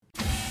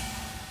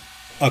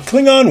A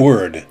Klingon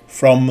word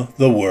from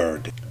the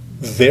Word.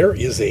 There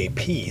is a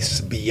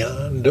peace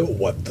beyond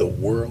what the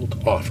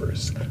world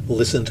offers.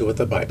 Listen to what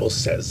the Bible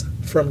says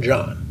from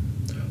John.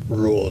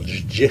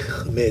 Roj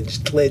jich med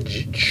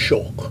tlej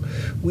shok,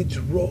 which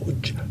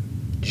roj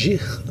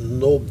jich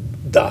nob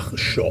dach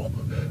shok,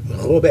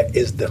 robe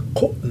is the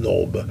kot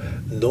nob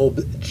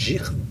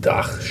jich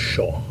dach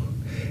shok.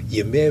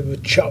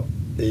 Yemev chap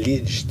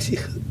lij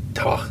tich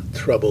tach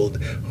troubled,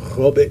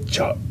 robe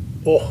chap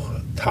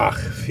och tach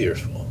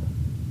fearful.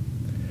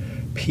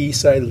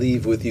 Peace I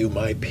leave with you,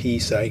 my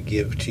peace I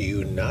give to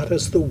you, not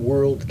as the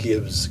world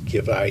gives,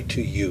 give I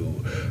to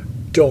you.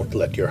 Don't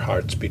let your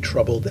hearts be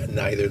troubled,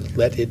 neither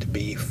let it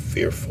be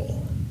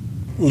fearful.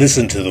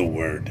 Listen to the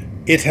Word.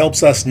 It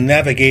helps us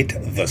navigate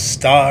the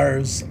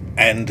stars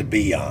and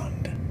beyond.